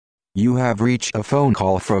You have reached a phone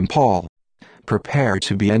call from Paul. Prepare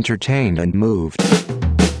to be entertained and moved.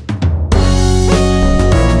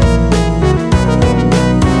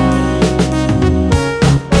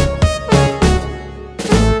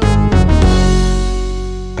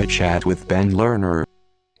 A Chat with Ben Lerner.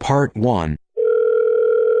 Part 1.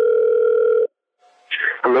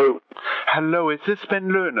 Hello. Hello, is this Ben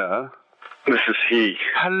Lerner? This is he.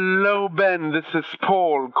 Hello, Ben. This is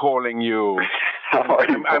Paul calling you. How are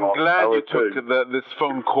you, I'm Paul? glad How you is took it? this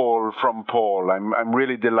phone call from Paul. I'm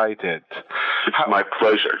really delighted. It's my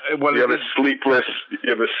pleasure. Well, you have a sleepless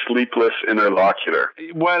interlocutor.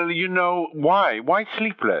 Well, you know why? Why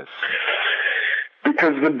sleepless?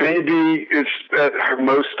 Because the baby is at her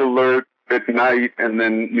most alert at night, and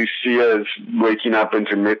then Lucia is waking up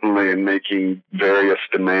intermittently and making various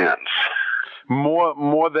demands.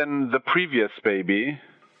 More than the previous baby.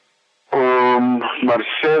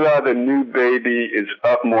 Marcela, the new baby, is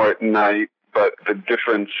up more at night, but the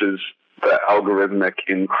difference is the algorithmic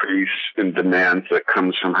increase in demands that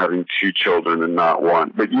comes from having two children and not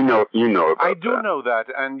one. But you know about I do that. know that,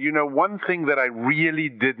 and you know, one thing that I really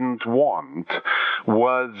didn't want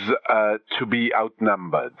was to be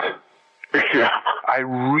outnumbered. Yeah. I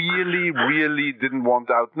really didn't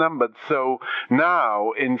want outnumbered. So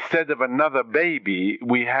now, instead of another baby,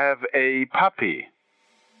 we have a puppy.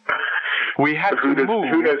 We had to move.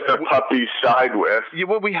 Who does the puppy side with? Yeah,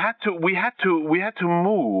 well, we had to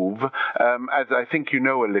move. As I think you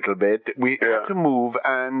know a little bit, we had to move,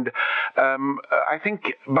 and I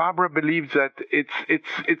think Barbara believes that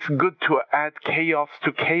it's good to add chaos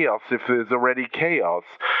to chaos if there's already chaos.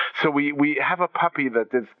 So we have a puppy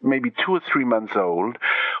that is maybe 2 or 3 months old,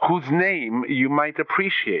 whose name you might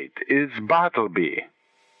appreciate is Bartleby.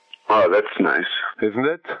 Oh, that's nice, isn't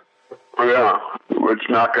it? Yeah, it's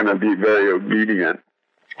not going to be very obedient.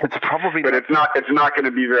 It's probably, but it's not going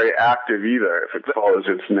to be very active either if it follows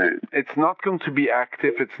its name. It's not going to be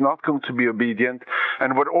active. It's not going to be obedient.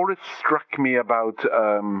 And what always struck me about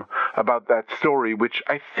that story, which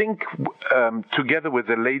I think together with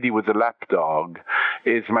The Lady with the Lapdog,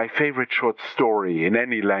 is my favorite short story in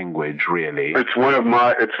any language, really. It's one of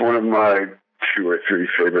my 2 or 3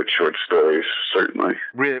 favorite short stories, certainly.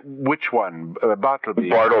 Which one? Bartleby?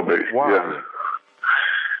 Bartleby. Why? Yeah.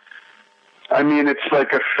 I mean, it's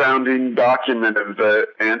like a founding document of the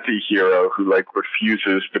anti-hero who,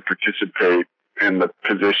 refuses to participate in the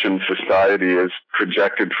position society has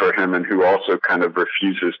projected for him and who also kind of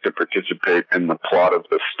refuses to participate in the plot of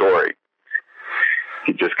the story.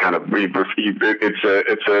 He just kind of, it's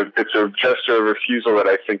a gesture of refusal that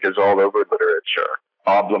I think is all over literature.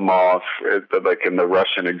 Oblomov, like in the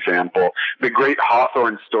Russian example. The great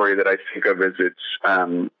Hawthorne story that I think of as its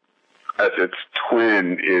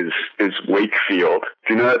twin is Wakefield.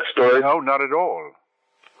 Do you know that story? No, not at all.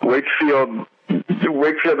 Wakefield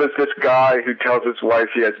is this guy who tells his wife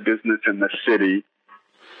he has business in the city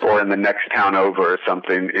or in the next town over or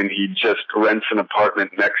something, and he just rents an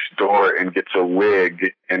apartment next door and gets a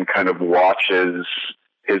wig and kind of watches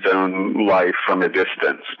his own life from a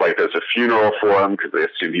distance. Like there's a funeral for him because they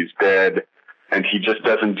assume he's dead, and he just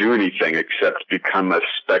doesn't do anything except become a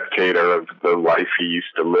spectator of the life he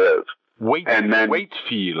used to live.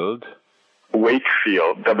 Wakefield,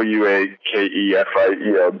 Wakefield,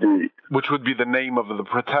 which would be the name of the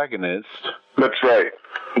protagonist. That's right.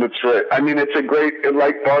 I mean, it's a great,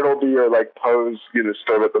 like Bartleby or like Poe's,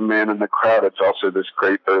 story with the man in the crowd. It's also this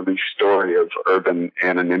great early story of urban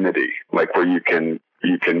anonymity, like where you can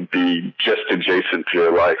be just adjacent to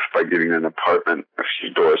your life by getting an apartment a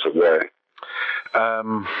few doors away.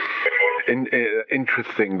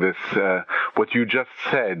 Interesting. This what you just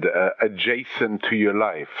said, adjacent to your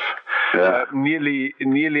life. Yeah. Nearly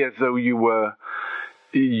as though you were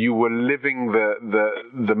living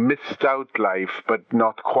the missed out life, but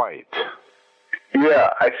not quite.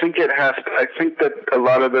 Yeah, I think that a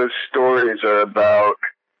lot of those stories are about.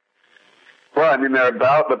 Well, I mean, they're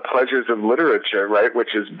about the pleasures of literature, right?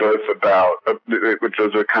 Which is a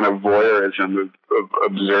kind of voyeurism of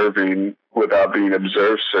observing without being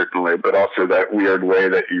observed, certainly, but also that weird way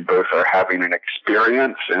that you both are having an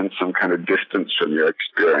experience and some kind of distance from your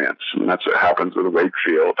experience. And that's what happens with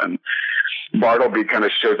Wakefield. And Bartleby kind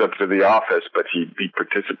of shows up to the office, but he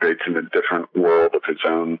participates in a different world of his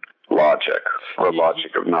own logic, or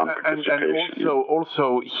logic of non-participation. And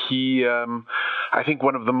also he, I think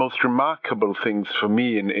one of the most remarkable things for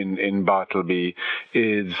me in Bartleby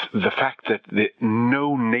is the fact that there is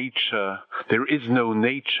no nature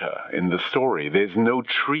in the story. There's no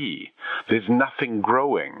tree. There's nothing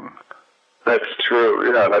growing. That's true.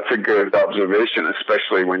 Yeah, that's a good observation,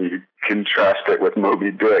 especially when you contrast it with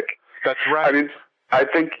Moby Dick. That's right. I mean, I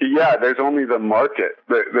think, yeah, there's only the market.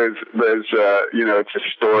 There's it's a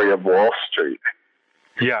story of Wall Street.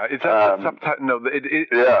 Yeah, is that the subtitle? No,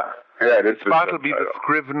 yeah, it is. It's Bartleby the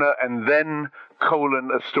Scrivener, and then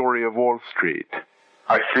a story of Wall Street.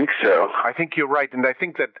 I think so. I think you're right, and I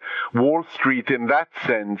think that Wall Street, in that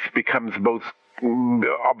sense, becomes both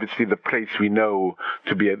obviously the place we know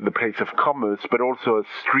to be the place of commerce, but also a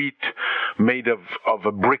street made of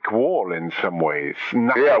a brick wall in some ways.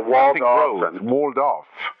 Walled off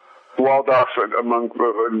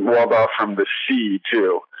from the sea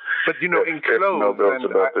too. But enclosed.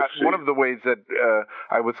 And one of the ways that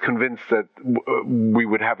I was convinced that we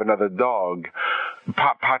would have another dog,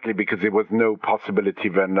 partly because there was no possibility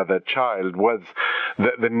of another child, was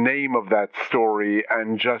the name of that story,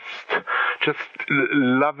 and just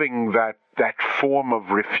loving that form of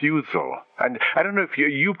refusal. And I don't know if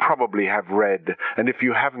you probably have read, and if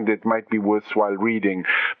you haven't, it might be worthwhile reading,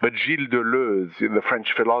 but Gilles Deleuze, the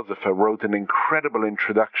French philosopher, wrote an incredible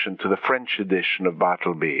introduction to the French edition of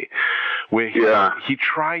Bartleby, where he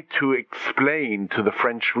tried to explain to the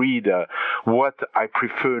French reader what I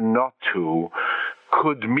prefer not to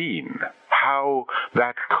could mean, how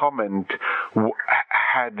that comment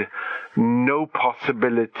had no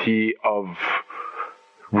possibility of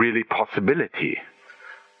really possibility.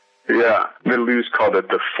 Yeah, Deleuze called it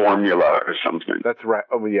the formula or something. That's right.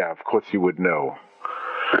 Oh, yeah, of course you would know.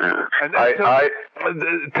 Yeah.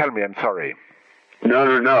 Tell me, I'm sorry.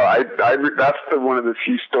 No. That's one of the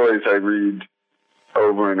few stories I read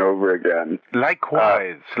over and over again.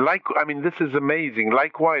 Likewise. This is amazing.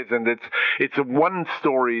 Likewise, and it's a one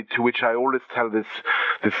story to which I always tell this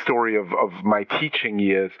story of my teaching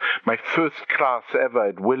years. My first class ever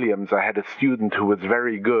at Williams, I had a student who was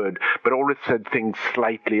very good, but always said things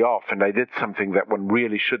slightly off, and I did something that one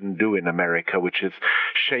really shouldn't do in America, which is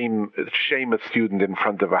shame a student in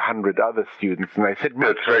front of 100 other students. And I said,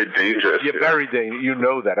 that's very dangerous. Yeah, very dangerous. You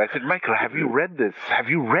know that. I said, Michael, have you read this? Have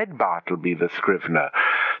you read Bartleby the Scrivener?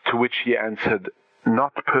 To which he answered,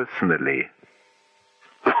 not personally.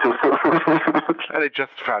 And it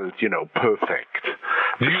just felt, perfect.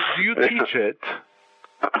 Do you teach it?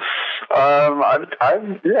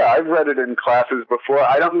 I've read it in classes before.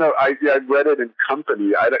 I don't know. I've read it in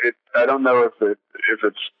company. I don't know if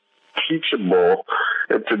it's teachable.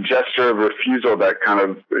 It's a gesture of refusal that kind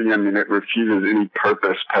of, it refuses any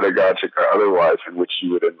purpose, pedagogic or otherwise, in which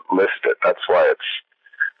you would enlist it. That's why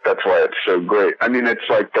it's so great. It's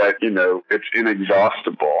like that, it's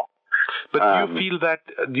inexhaustible. But do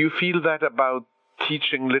you feel that about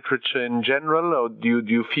teaching literature in general, or do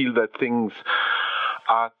you feel that things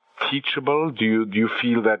are teachable? Do you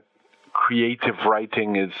feel that creative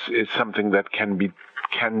writing is something that can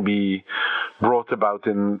be brought about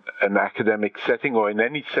in an academic setting or in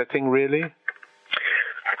any setting, really?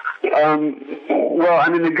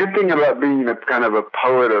 The good thing about being a kind of a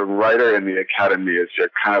poet or writer in the academy is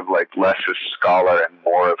you're kind of like less a scholar and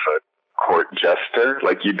more of a court jester.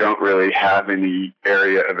 Like, you don't really have any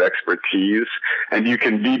area of expertise, and you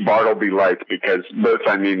can be Bartleby-like because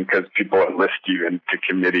people enlist you into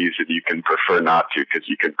committees that you can prefer not to, because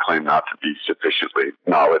you can claim not to be sufficiently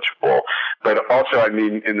knowledgeable. But also,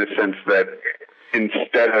 in the sense that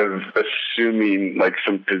instead of assuming like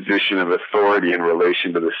some position of authority in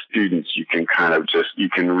relation to the students, you can kind of you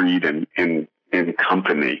can read in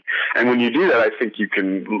company. And when you do that, I think you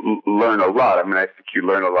can learn a lot. I think you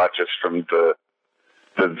learn a lot just from the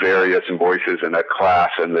various voices in a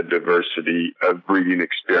class and the diversity of reading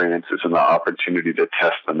experiences and the opportunity to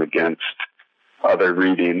test them against other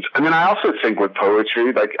readings. I also think with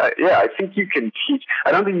poetry, I think you can teach.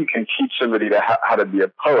 I don't think you can teach somebody how to be a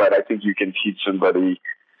poet. I think you can teach somebody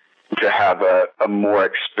to have a more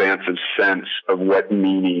expansive sense of what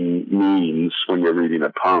meaning means when you're reading a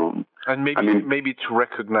poem. And maybe to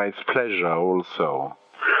recognize pleasure also.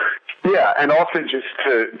 Yeah, and also just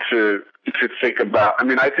to think about.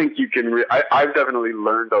 I think you can. I've definitely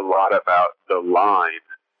learned a lot about the line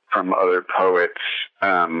from other poets.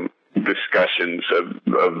 Discussions of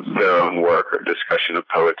their own work, or discussion of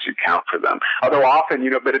poets who count for them. Although often,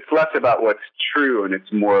 but it's less about what's true and it's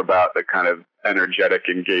more about the kind of energetic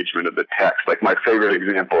engagement of the text. Like, my favorite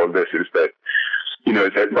example of this is that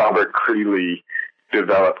Robert Creeley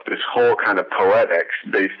developed this whole kind of poetics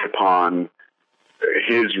based upon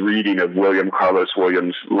his reading of William Carlos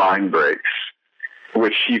Williams' line breaks,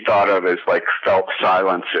 which he thought of as like felt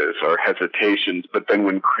silences or hesitations. But then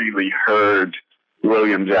when Creeley heard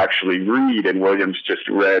Williams actually read, and Williams just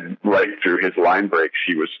read right through his line breaks,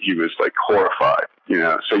 he was like horrified,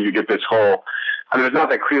 So you get this whole, it's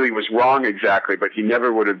not that Creeley was wrong exactly, but he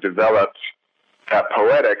never would have developed that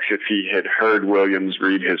poetics if he had heard Williams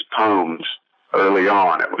read his poems early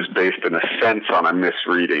on, it was based in a sense on a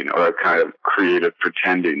misreading or a kind of creative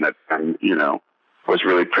pretending that, was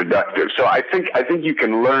really productive. So I think you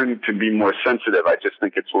can learn to be more sensitive. I just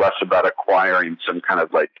think it's less about acquiring some kind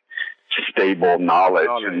of like stable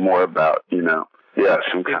knowledge and more about,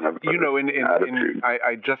 some kind of attitude.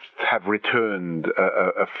 I just have returned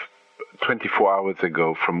 24 hours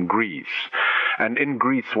ago from Greece. And in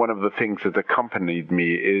Greece, one of the things that accompanied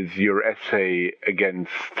me is your essay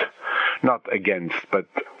not against, but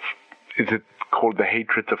is it called The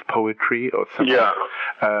Hatred of Poetry or something? Yeah.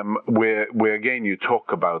 Where again you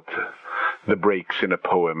talk about the breaks in a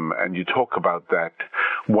poem, and you talk about that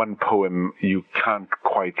one poem you can't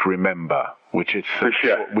quite remember, which is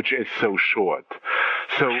so short.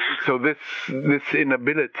 So this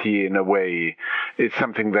inability, in a way, is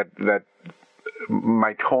something that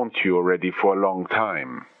might haunt you already for a long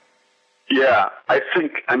time. Yeah, I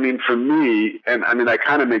think, for me, and I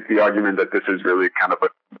kind of make the argument that this is really kind of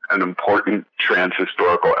an important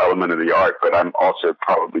trans-historical element of the art, but I'm also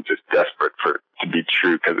probably just desperate for it to be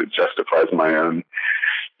true because it justifies my own,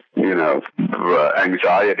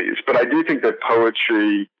 anxieties. But I do think that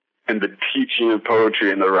poetry and the teaching of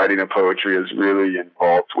poetry and the writing of poetry is really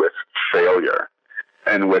involved with failure.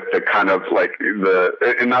 And with the kind of like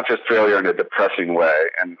and not just failure in a depressing way.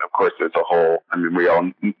 And of course, there's a whole, we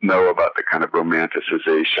all know about the kind of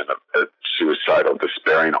romanticization of a suicidal,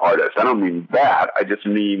 despairing artist. I don't mean that. I just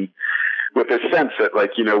mean with the sense that,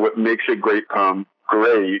 like, what makes a great poem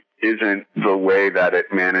great isn't the way that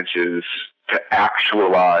it manages to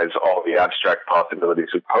actualize all the abstract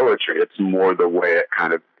possibilities of poetry. It's more the way it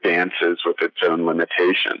kind of dances with its own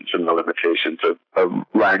limitations and the limitations of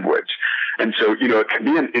language. And so, it can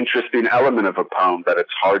be an interesting element of a poem that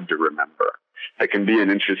it's hard to remember. It can be an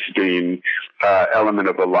interesting element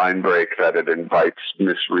of a line break that it invites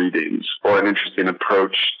misreadings, or an interesting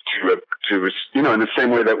approach to in the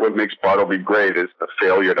same way that what makes Bartleby great is the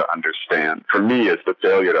failure to understand. For me, is the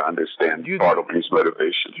failure to understand Bartleby's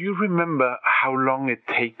motivation. Do you remember how long it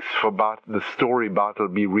takes for the story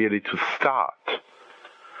Bartleby really to start?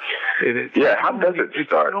 How does it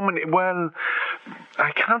start? Well,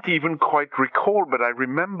 I can't even quite recall, but I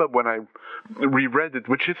remember when I reread it,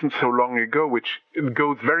 which isn't so long ago, which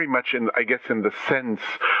goes very much in the sense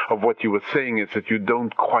of what you were saying, is that you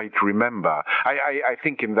don't quite remember. I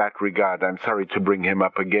think in that regard, I'm sorry to bring him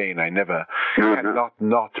up again. I never cannot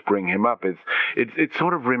not bring him up. It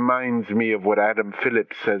sort of reminds me of what Adam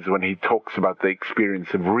Phillips says when he talks about the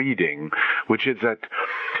experience of reading, which is that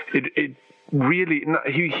it really,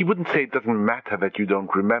 he wouldn't say it doesn't matter that you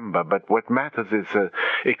don't remember, but what matters is the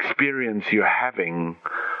experience you're having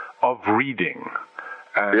of reading.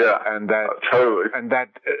 And that totally. And that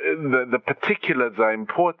the particulars are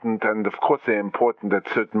important, and of course they're important at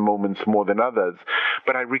certain moments more than others.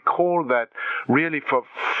 But I recall that really for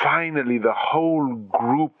finally the whole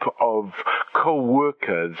group of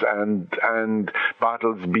co-workers and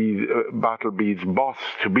Bartleby's boss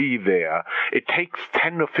to be there, it takes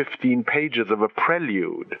 10 or 15 pages of a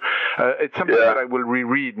prelude. It's something that I will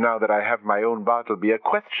reread now that I have my own Bartleby. A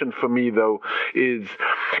question for me, though, is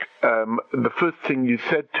the first thing you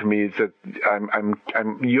said to me is that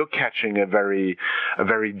you're catching a very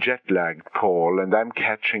jet-lagged Paul, and I'm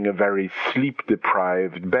catching a very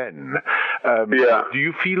sleep-deprived Ben. Do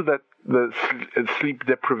you feel that the sleep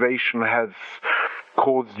deprivation has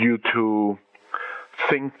caused you to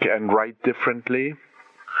think and write differently?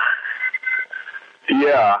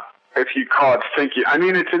 Yeah, if you call it thinking.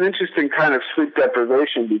 It's an interesting kind of sleep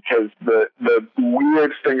deprivation, because the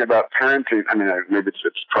weird thing about parenting, maybe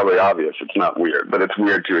it's probably obvious, it's not weird, but it's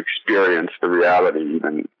weird to experience the reality,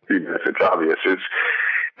 even if it's obvious,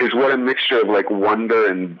 is what a mixture of like wonder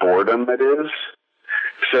and boredom it is.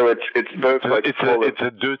 So it's both like it's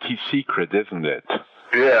a dirty secret, isn't it?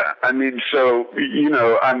 Yeah, it's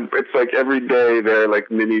like every day there are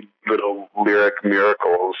like many little lyric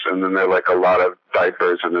miracles, and then there are like a lot of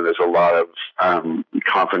diapers, and then there's a lot of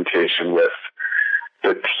confrontation with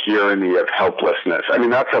the tyranny of helplessness.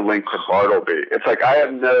 That's a link to Bartleby. It's like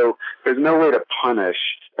there's no way to punish,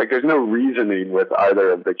 like there's no reasoning with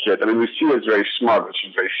either of the kids. Lucia is very smart, but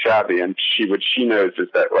she's very savvy, and what she knows is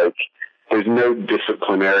that like there's no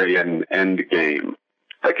disciplinarian end game.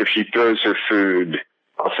 Like if she throws her food,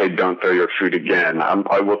 I'll say, don't throw your food again.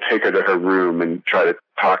 I will take her to her room and try to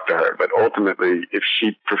talk to her. But ultimately, if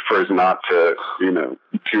she prefers not to, to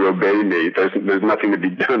obey me, there's nothing to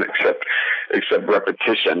be done except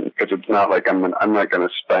repetition, because it's not like I'm not going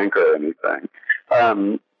to spank her or anything.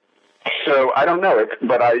 So I don't know.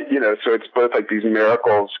 So it's both like these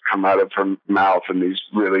miracles come out of her mouth and these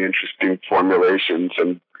really interesting formulations,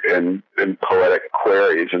 and and poetic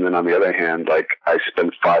queries. And then on the other hand, like I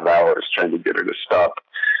spend 5 hours trying to get her to stop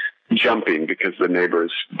jumping because the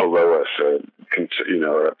neighbors below us are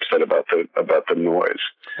upset about the noise.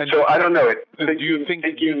 And so I don't know. Do you think?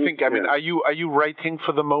 I mean, are you writing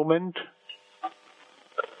for the moment?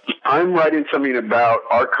 I'm writing something about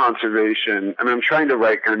art conservation. I mean, I'm trying to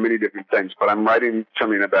write kind of many different things, but I'm writing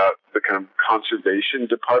something about the kind of conservation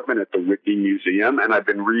department at the Whitney Museum, and I've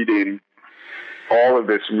been reading all of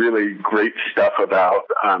this really great stuff about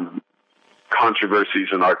controversies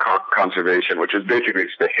in art conservation, which is basically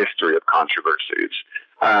the history of controversies.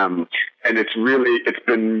 And it's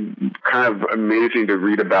been kind of amazing to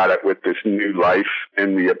read about it with this new life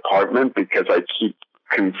in the apartment, because I keep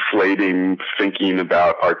conflating thinking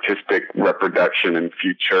about artistic reproduction and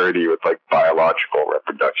futurity with like biological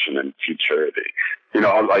reproduction and futurity.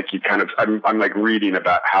 I'm like reading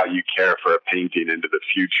about how you care for a painting into the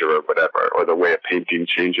future or whatever, or the way a painting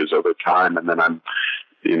changes over time. And then I'm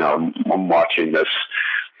watching this,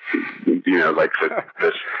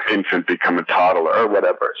 this infant become a toddler or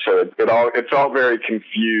whatever. So it's all very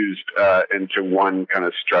confused into one kind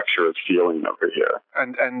of structure of feeling over here.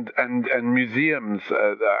 And museums,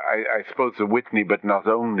 I suppose the Whitney, but not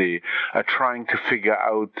only, are trying to figure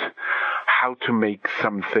out how to make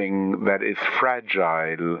something that is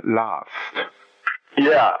fragile last.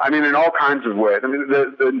 Yeah, I mean, in all kinds of ways. I mean,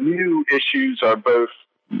 the new issues are both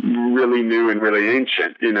really new and really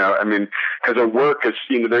ancient, I mean, because a work is,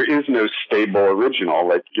 there is no stable original,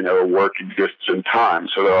 like, a work exists in time,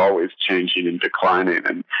 so they're always changing and declining,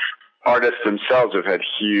 and artists themselves have had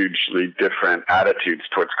hugely different attitudes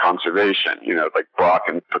towards conservation, like Braque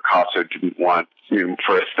and Picasso didn't want,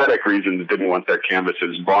 for aesthetic reasons, didn't want their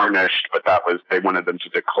canvases varnished, but they wanted them to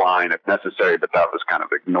decline if necessary, but that was kind of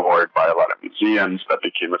ignored by a lot of museums. That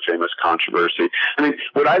became a famous controversy. I mean,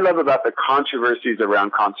 what I love about the controversies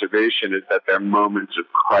around conservation is that they're moments of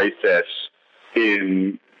crisis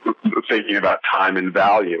in thinking about time and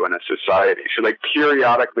value in a society. So like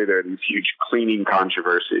periodically there are these huge cleaning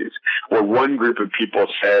controversies where one group of people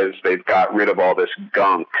says they've got rid of all this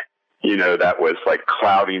gunk, that was like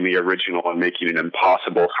clouding the original and making it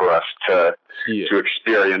impossible for us to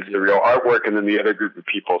experience the real artwork. And then the other group of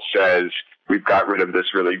people says, we've got rid of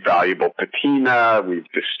this really valuable patina. We've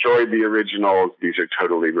destroyed the originals. These are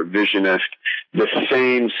totally revisionist. The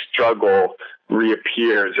same struggle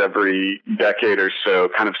reappears every decade or so,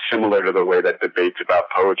 kind of similar to the way that debates about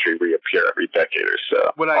poetry reappear every decade or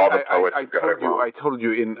so. Well, I told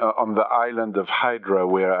you on the island of Hydra,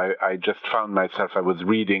 where I just found myself, I was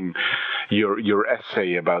reading your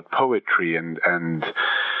essay about poetry and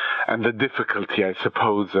the difficulty, I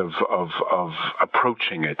suppose, of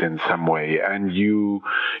approaching it in some way. And you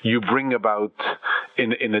bring about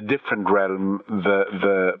in a different realm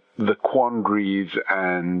the quandaries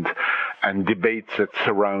and debates that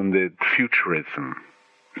surrounded futurism.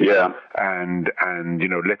 Yeah. And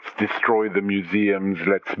let's destroy the museums,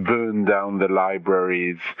 let's burn down the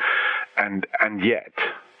libraries, and yet.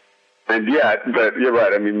 And yet, but you're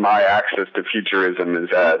right. I mean, my access to futurism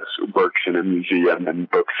is as works in a museum and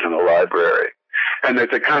books in a library. And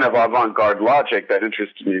there's a kind of avant-garde logic that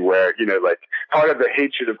interests me where, like, part of the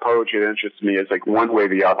hatred of poetry that interests me is, like, one way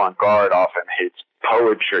the avant-garde often hates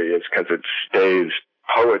poetry is because it stays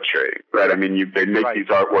poetry, right? I mean, they make these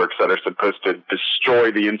artworks that are supposed to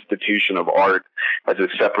destroy the institution of art as a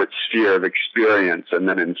separate sphere of experience, and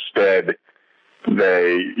then instead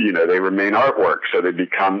they remain artwork, so they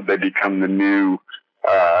become the new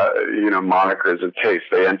monikers of taste.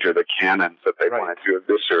 They enter the canons that they wanted to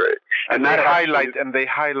eviscerate, and they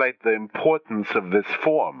highlight the importance of this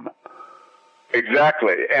form.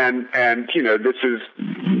 Exactly, and this is.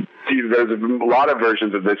 There's a lot of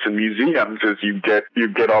versions of this in museums. As you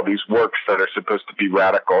get all these works that are supposed to be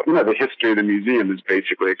radical. The history of the museum is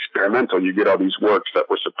basically experimental. You get all these works that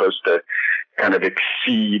were supposed to kind of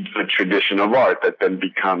exceed the tradition of art that then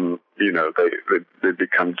become, they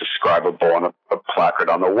become describable on a placard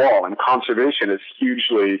on the wall. And conservation is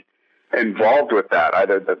hugely involved with that,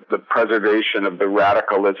 either the preservation of the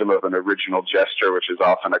radicalism of an original gesture, which is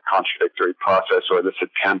often a contradictory process, or this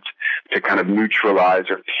attempt to kind of neutralize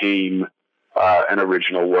or tame an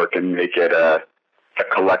original work and make it a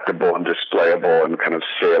collectible and displayable and kind of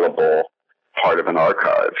saleable part of an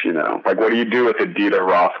archive, Like, what do you do with Adita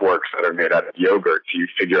Roth works that are made out of yogurt? Do you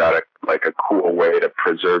figure out a cool way to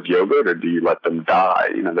preserve yogurt, or do you let them die?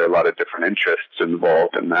 There are a lot of different interests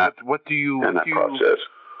involved in that. Process.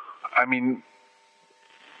 I mean,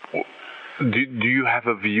 do you have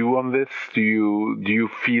a view on this? Do you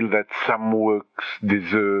feel that some works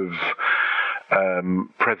deserve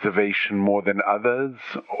preservation more than others,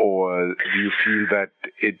 or do you feel that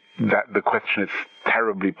the question is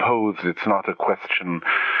terribly posed? It's not a question.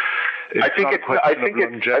 I think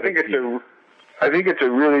it's a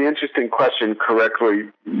really interesting question, correctly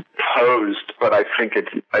posed, but I think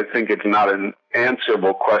it's not an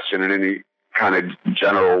answerable question in any kind of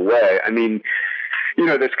general way. I mean,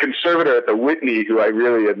 this conservator at the Whitney, who I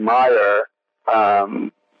really admire,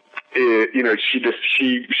 she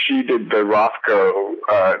did the Rothko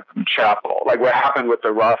chapel. Like, what happened with the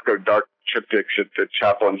Rothko dark triptychs at the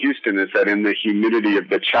chapel in Houston is that in the humidity of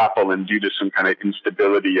the chapel and due to some kind of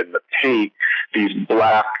instability in the paint, these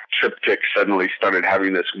black triptychs suddenly started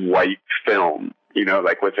having this white film,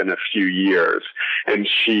 like within a few years. And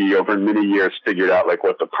she, over many years, figured out like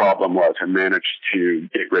what the problem was and managed to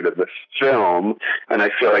get rid of the film. And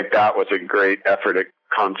I feel like that was a great effort at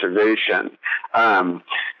conservation.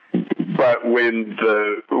 But when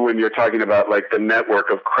you're talking about like the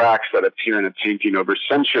network of cracks that appear in a painting over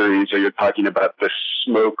centuries, or you're talking about the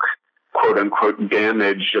smoke, quote unquote,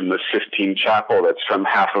 damage in the Sistine Chapel that's from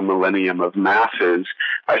half a millennium of masses,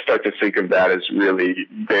 I start to think of that as really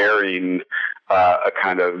bearing a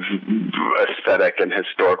kind of aesthetic and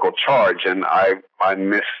historical charge. And I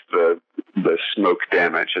miss the smoke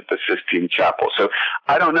damage at the Sistine Chapel. So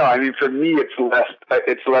I don't know. I mean, for me, it's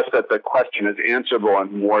less that the question is answerable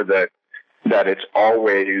and more that it's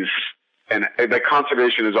always, and the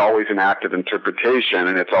conservation is always an act of interpretation,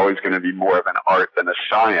 and it's always going to be more of an art than a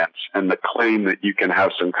science. And the claim that you can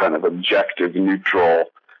have some kind of objective, neutral,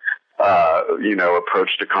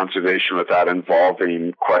 approach to conservation without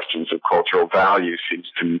involving questions of cultural value seems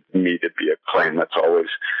to me to be a claim that's always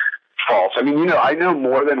false. I mean, I know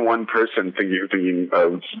more than one person, thinking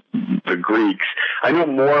of the Greeks, I know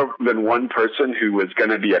more than one person who was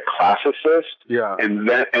going to be a classicist,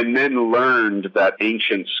 and then learned that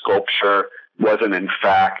ancient sculpture wasn't in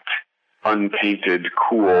fact unpainted,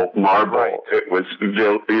 cool marble. Right. It was,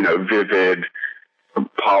 vivid,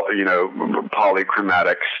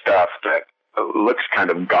 polychromatic stuff that looks kind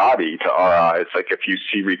of gaudy to our eyes. Like if you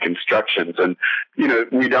see reconstructions, and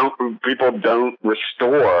people don't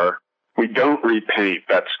restore. We don't repaint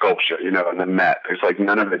that sculpture, in the Met. There's like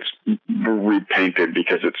none of it's repainted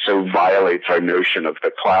because it so violates our notion of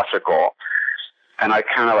the classical. And I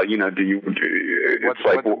kind of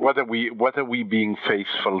like, what are we being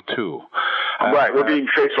faithful to? Right, we're being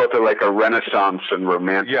faithful to like a Renaissance and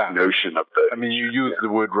romantic notion of the. I mean, you used the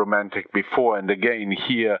word romantic before, and again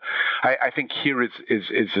here, I think herein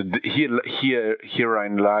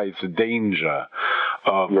lies the danger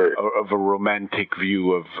of a romantic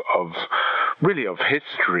view of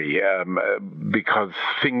history, because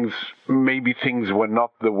things were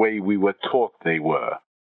not the way we were taught they were.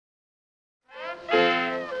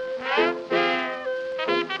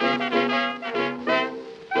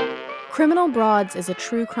 Criminal Broads is a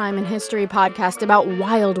true crime and history podcast about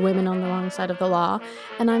wild women on the wrong side of the law,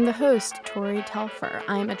 and I'm the host, Tori Telfer.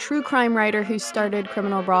 I'm a true crime writer who started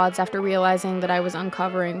Criminal Broads after realizing that I was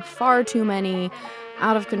uncovering far too many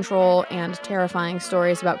out of control and terrifying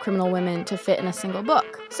stories about criminal women to fit in a single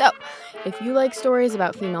book. So, if you like stories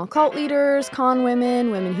about female cult leaders, con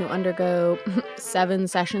women, women who undergo 7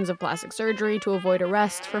 sessions of plastic surgery to avoid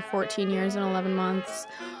arrest for 14 years and 11 months,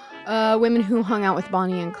 women who hung out with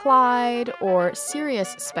Bonnie and Clyde, or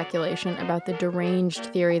serious speculation about the deranged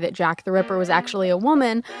theory that Jack the Ripper was actually a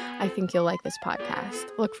woman, I think you'll like this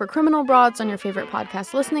podcast. Look for Criminal Broads on your favorite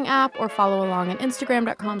podcast listening app, or follow along on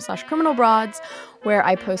Instagram.com/criminalbroads, where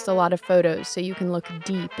I post a lot of photos so you can look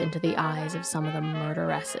deep into the eyes of some of the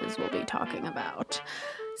murderesses we'll be talking about.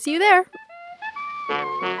 See you there!